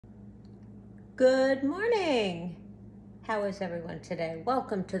Good morning. How is everyone today?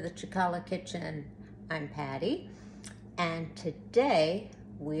 Welcome to the Cicala kitchen. I'm Patty, and today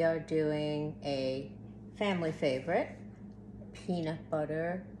we are doing a family favorite, peanut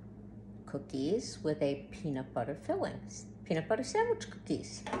butter cookies with a peanut butter fillings, peanut butter sandwich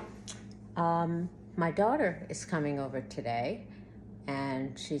cookies. My daughter is coming over today,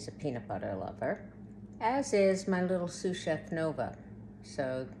 and she's a peanut butter lover, as is my little sous chef Nova.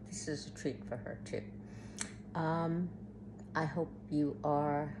 So this is a treat for her too. I hope you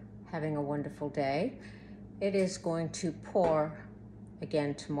are having a wonderful day. It is going to pour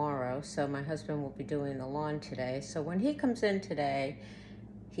again tomorrow, so my husband will be doing the lawn today. So when he comes in today,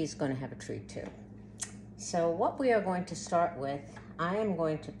 he's going to have a treat too. So what we are going to start with, I am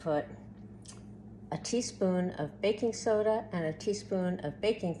going to put a teaspoon of baking soda and a teaspoon of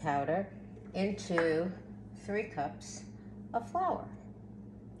baking powder into 3 cups of flour.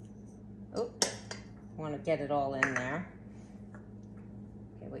 Oops, I want to get it all in there.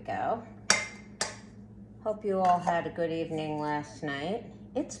 Here we go. Hope you all had a good evening last night.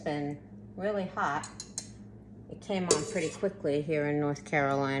 It's been really hot. It came on pretty quickly here in North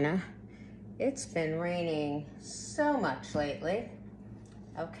Carolina. It's been raining so much lately.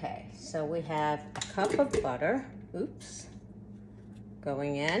 Okay, so we have a cup of butter,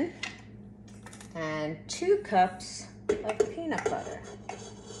 going in, and 2 cups of peanut butter.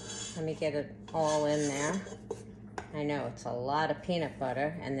 Let me get it all in there. I know it's a lot of peanut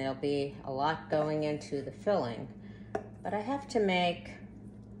butter and there'll be a lot going into the filling, but I have to make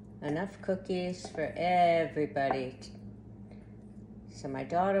enough cookies for everybody. So my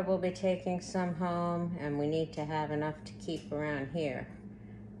daughter will be taking some home, and we need to have enough to keep around here.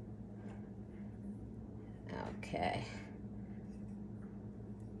 Okay,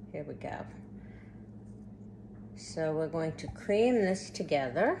 here we go. So we're going to cream this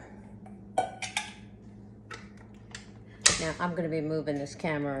together. Now I'm going to be moving this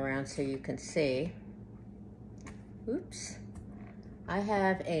camera around so you can see. Oops. I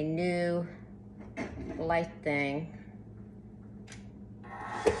have a new light thing.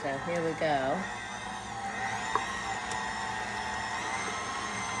 So here we go.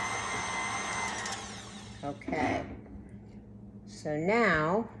 Okay. So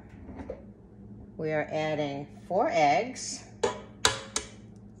now we are adding 4 eggs.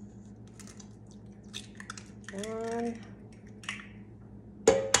 1,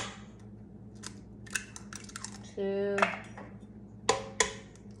 2,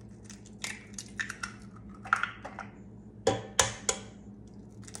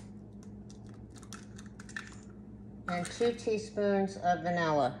 and 2 teaspoons of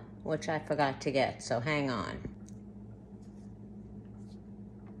vanilla, which I forgot to get, so hang on.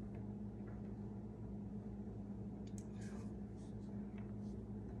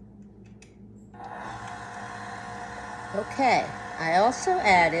 Okay, I also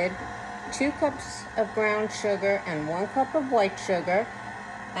added 2 cups of brown sugar and 1 cup of white sugar,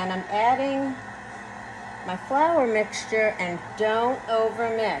 and I'm adding my flour mixture, and don't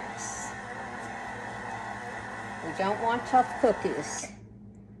overmix. We don't want tough cookies.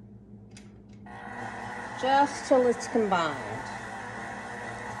 Just till it's combined.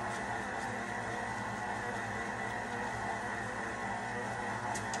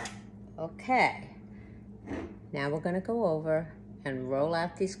 Okay, now we're going to go over and roll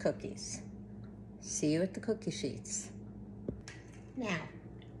out these cookies. See you at the cookie sheets. Now,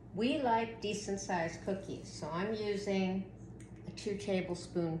 we like decent sized cookies, so I'm using a 2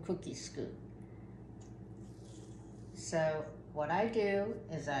 tablespoon cookie scoop. So what I do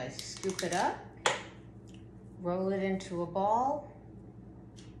is I scoop it up, roll it into a ball,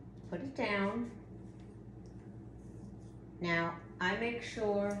 put it down. Now, I make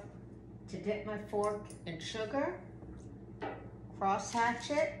sure to dip my fork in sugar,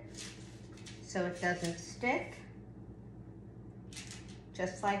 cross-hatch it so it doesn't stick.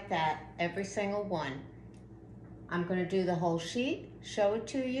 Just like that, every single one. I'm going to do the whole sheet, show it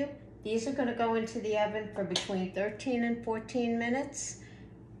to you. These are going to go into the oven for between 13 and 14 minutes,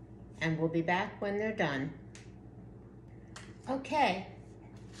 and we'll be back when they're done. Okay,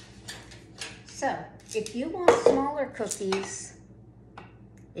 so if you want smaller cookies,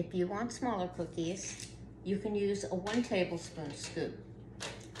 you can use a 1 tablespoon scoop.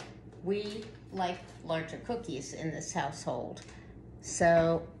 We like larger cookies in this household,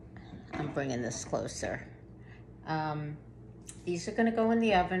 so I'm bringing this closer. These are going to go in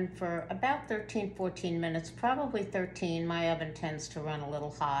the oven for about 13-14 minutes, probably 13. My oven tends to run a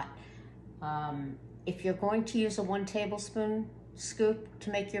little hot. If you're going to use a 1 tablespoon scoop to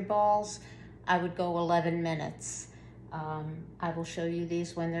make your balls, I would go 11 minutes. I will show you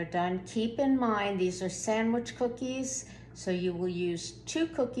these when they're done. Keep in mind, these are sandwich cookies, so you will use 2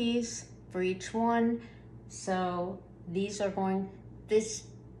 cookies for each one. So these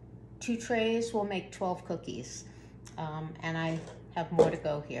 2 trays will make 12 cookies. And I have more to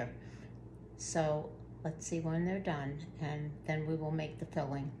go here. So let's see when they're done, and then we will make the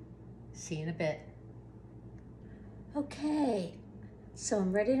filling. See you in a bit. Okay. So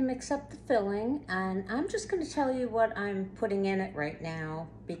I'm ready to mix up the filling, and I'm just going to tell you what I'm putting in it right now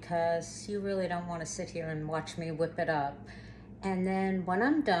because you really don't want to sit here and watch me whip it up. And then when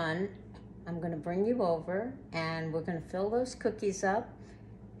I'm done, I'm going to bring you over and we're going to fill those cookies up,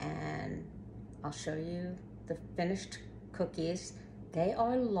 and I'll show you the finished cookies. They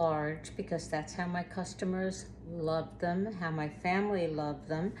are large because that's how my customers love them, how my family love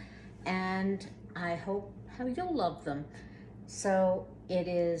them, and I hope how you'll love them. So it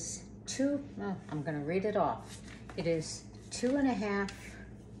is I'm gonna read it off. It is 2.5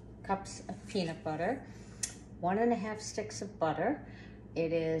 cups of peanut butter, 1.5 sticks of butter.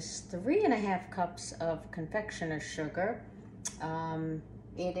 It is 3.5 cups of confectioner's sugar.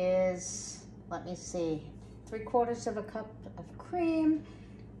 It is, let me see, 3/4 of a cup of cream,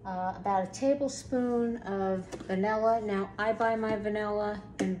 about a tablespoon of vanilla. Now I buy my vanilla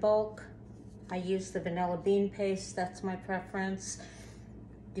in bulk. I use the vanilla bean paste, that's my preference.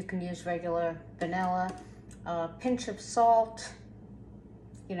 You can use regular vanilla. A pinch of salt,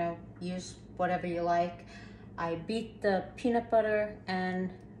 you know, use whatever you like. I beat the peanut butter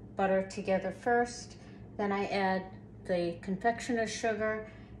and butter together first, then I add the confectioner's sugar,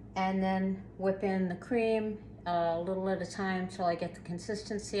 and then whip in the cream a little at a time till I get the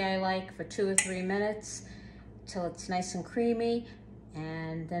consistency I like for 2 or 3 minutes till it's nice and creamy.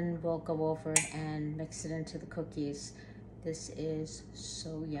 And then we'll go over and mix it into the cookies. This is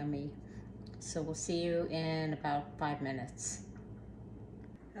so yummy. So we'll see you in about 5 minutes.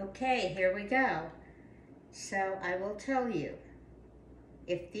 Okay, here we go. So I will tell you,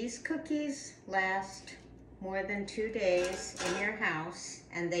 if these cookies last more than 2 days in your house,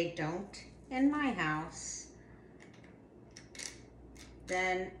 and they don't in my house,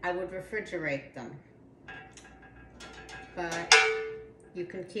 then I would refrigerate them. But you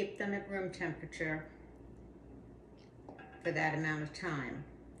can keep them at room temperature for that amount of time.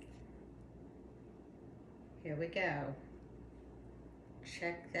 Here we go.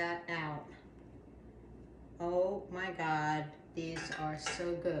 Check that out. Oh my God, these are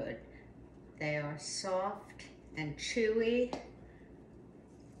so good. They are soft and chewy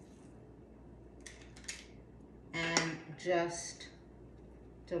and just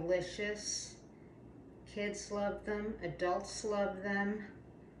delicious. Kids love them, adults love them,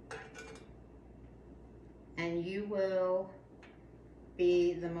 and you will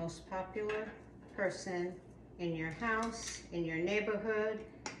be the most popular person in your house, in your neighborhood,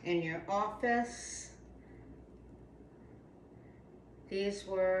 in your office. These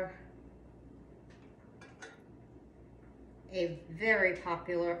were a very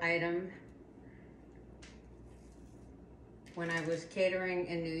popular item when I was catering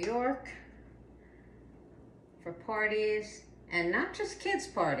in New York for parties, and not just kids'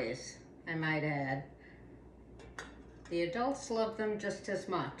 parties, I might add. The adults love them just as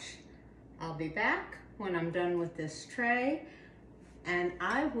much. I'll be back when I'm done with this tray, and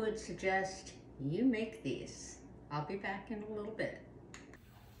I would suggest you make these. I'll be back in a little bit.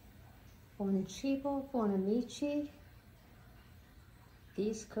 Buon cibo, buon amici.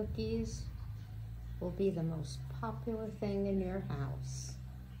 These cookies will be the most popular thing in your house.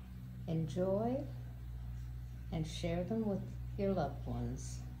 Enjoy and share them with your loved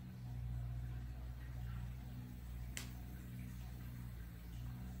ones.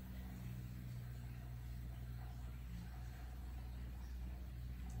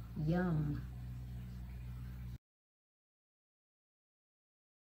 Yum.